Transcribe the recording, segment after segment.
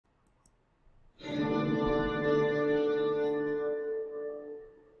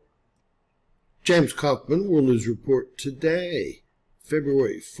James Kaufman, World News Report today,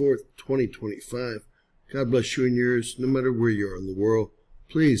 February 4th, 2025. God bless you and yours, no matter where you are in the world.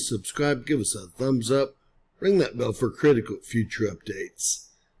 Please subscribe, give us a thumbs up, ring that bell for critical future updates.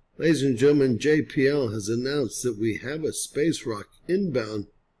 Ladies and gentlemen, JPL has announced that we have a space rock inbound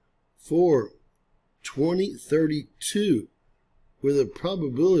for 2032 with a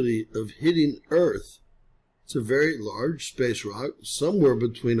probability of hitting Earth. It's a very large space rock, somewhere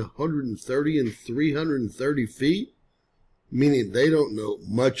between 130 and 330 feet, meaning they don't know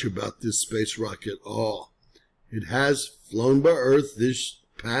much about this space rock at all. It has flown by Earth this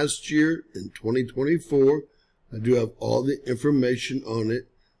past year in 2024. I do have all the information on it.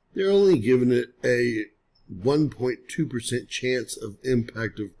 They're only giving it a 1.2% chance of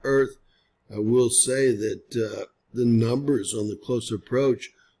impact of Earth. I will say that the numbers on the close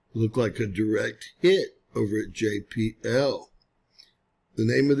approach look like a direct hit over at JPL. The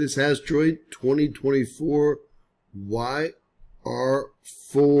name of this asteroid, 2024 YR4.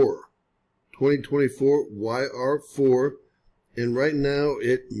 2024 YR4. And right now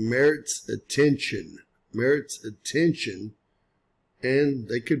it merits attention. And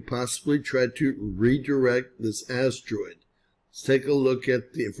they could possibly try to redirect this asteroid. Let's take a look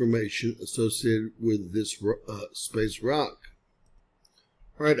at the information associated with this space rock.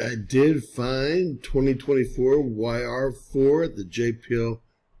 All right, I did find 2024 YR4 at the JPL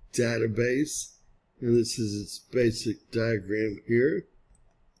database, and this is its basic diagram here.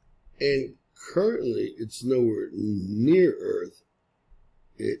 And currently, it's nowhere near Earth.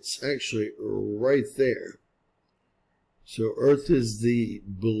 It's actually right there. So Earth is the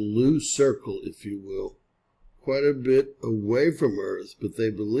blue circle, if you will, quite a bit away from Earth, but they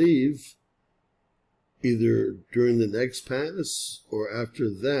believe either during the next pass or after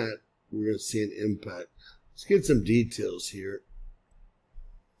that, we're going to see an impact. Let's get some details here.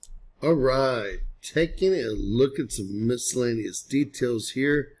 All right, taking a look at some miscellaneous details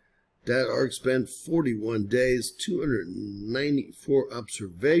here. Data arc span 41 days, 294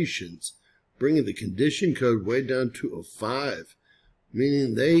 observations, bringing the condition code way down to a 5,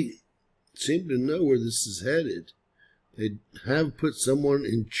 meaning they seem to know where this is headed. They have put someone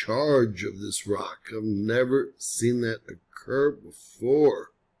in charge of this rock. I've never seen that occur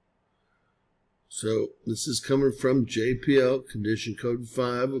before. So this is coming from JPL, condition code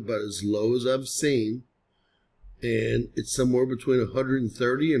 5, about as low as I've seen. And it's somewhere between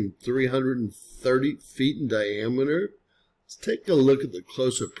 130 and 330 feet in diameter. Let's take a look at the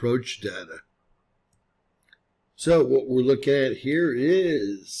close approach data. So what we're looking at here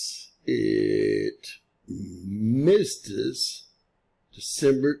is it missed us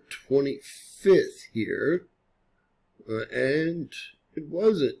December 25th here, and it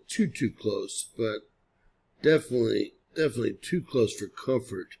wasn't too close, but definitely too close for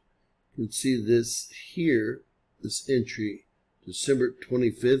comfort. You can see this here, this entry, December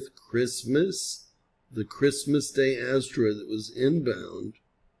 25th, Christmas, the Christmas Day asteroid that was inbound.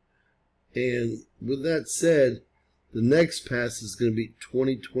 And with that said, the next pass is going to be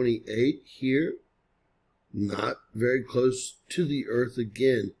 2028 here. Not very close to the Earth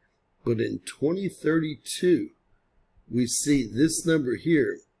again, but in 2032, we see this number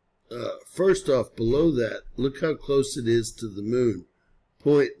here. First off, below that, look how close it is to the moon.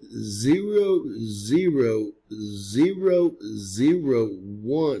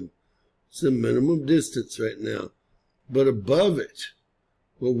 0.00001. It's the minimum distance right now. But above it,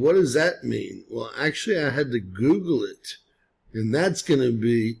 well, what does that mean? Well, actually, I had to Google it, and that's going to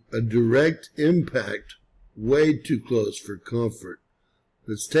be a direct impact. Way too close for comfort.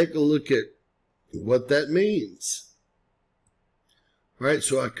 Let's take a look at what that means. All right,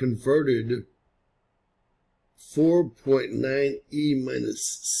 so I converted 4.9 e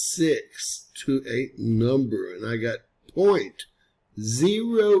minus 6 to a number, and I got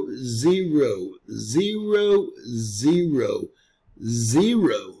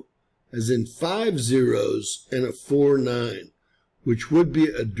 0.00000, as in 5 zeros and a 49, which would be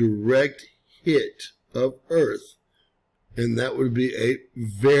a direct hit of Earth, and that would be a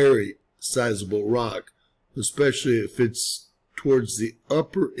very sizable rock, especially if it's towards the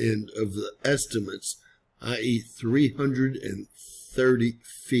upper end of the estimates, i.e. 330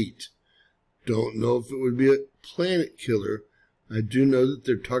 feet. Don't know if it would be a planet killer. I do know that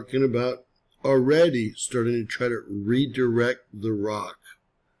they're talking about already starting to try to redirect the rock.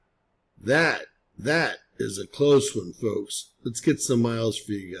 That is a close one, folks. Let's get some miles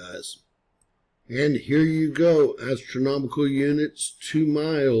for you guys. And here you go, astronomical units, 2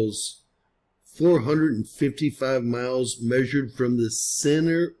 miles, 455 miles measured from the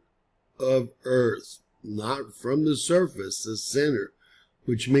center of Earth, not from the surface, the center.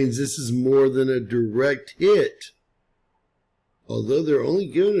 which means this is more than a direct hit. Although they're only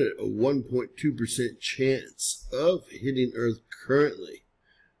giving it a 1.2% chance of hitting Earth currently.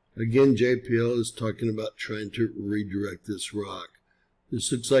 Again, JPL is talking about trying to redirect this rock.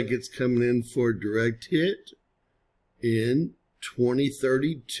 This looks like it's coming in for a direct hit in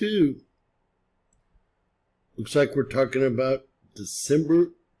 2032. Looks like we're talking about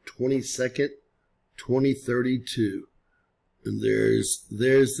December 22nd, 2032. And there's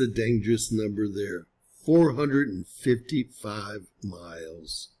the dangerous number there. 455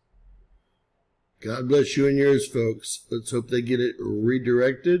 miles. God bless you and yours, folks. Let's hope they get it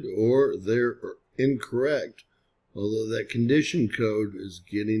redirected or they're incorrect. Although that condition code is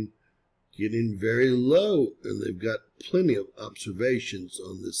getting very low, and they've got plenty of observations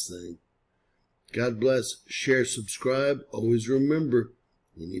on this thing. God bless. Share, subscribe. Always remember,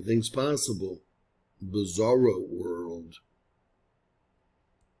 anything's possible. Bizarro world.